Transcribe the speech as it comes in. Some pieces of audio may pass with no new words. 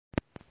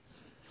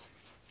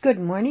Good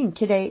morning.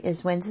 Today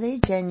is Wednesday,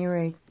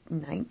 January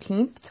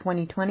 19th,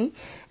 2020,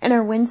 and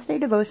our Wednesday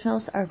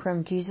devotionals are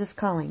from Jesus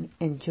Calling,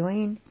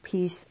 Enjoying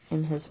Peace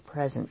in His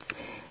Presence.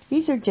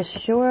 These are just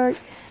short,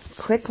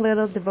 quick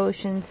little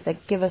devotions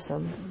that give us a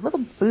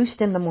little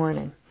boost in the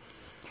morning.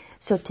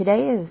 So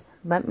today is,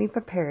 let me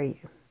prepare you.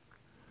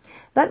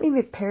 Let me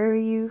prepare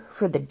you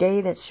for the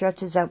day that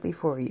stretches out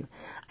before you.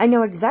 I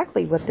know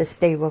exactly what this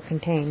day will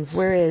contain,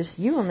 whereas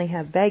you only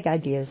have vague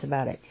ideas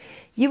about it.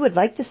 You would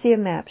like to see a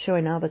map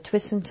showing all the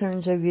twists and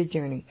turns of your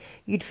journey.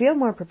 You'd feel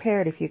more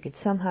prepared if you could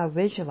somehow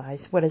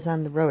visualize what is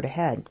on the road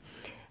ahead.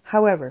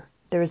 However,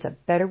 there is a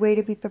better way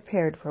to be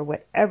prepared for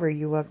whatever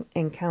you will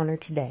encounter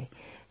today.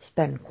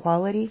 Spend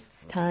quality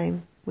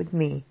time with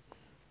me.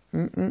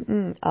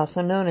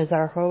 Also known as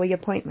our holy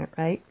appointment,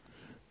 right?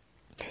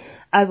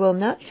 I will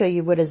not show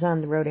you what is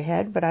on the road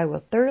ahead, but I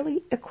will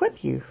thoroughly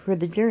equip you for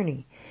the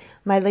journey.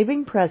 My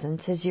living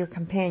presence is your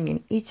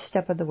companion each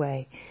step of the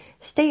way.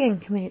 Stay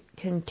in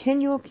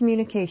continual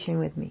communication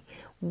with me,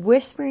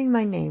 whispering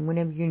my name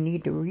whenever you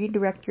need to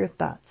redirect your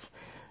thoughts.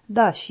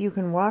 Thus, you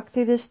can walk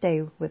through this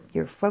day with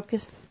your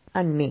focus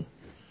on me.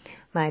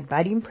 My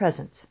abiding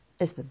presence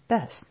is the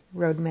best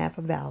roadmap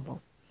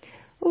available.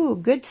 Ooh,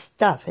 good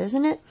stuff,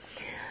 isn't it?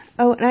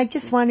 Oh, and I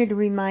just wanted to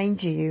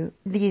remind you,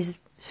 these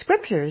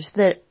scriptures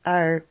that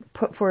are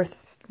put forth,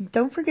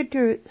 don't forget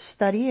to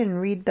study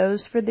and read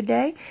those for the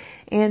day,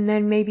 and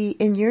then maybe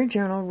in your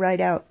journal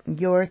write out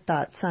your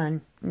thoughts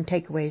on and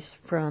takeaways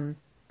from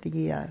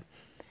the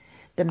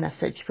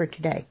message for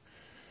today.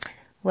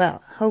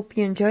 Well, hope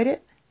you enjoyed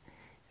it.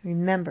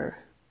 Remember,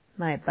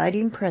 my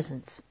abiding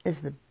presence is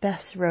the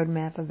best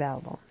roadmap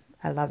available.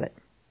 I love it.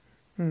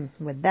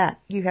 With that,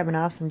 you have an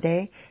awesome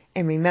day,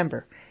 and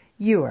remember,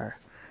 you are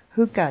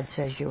who God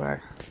says you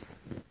are.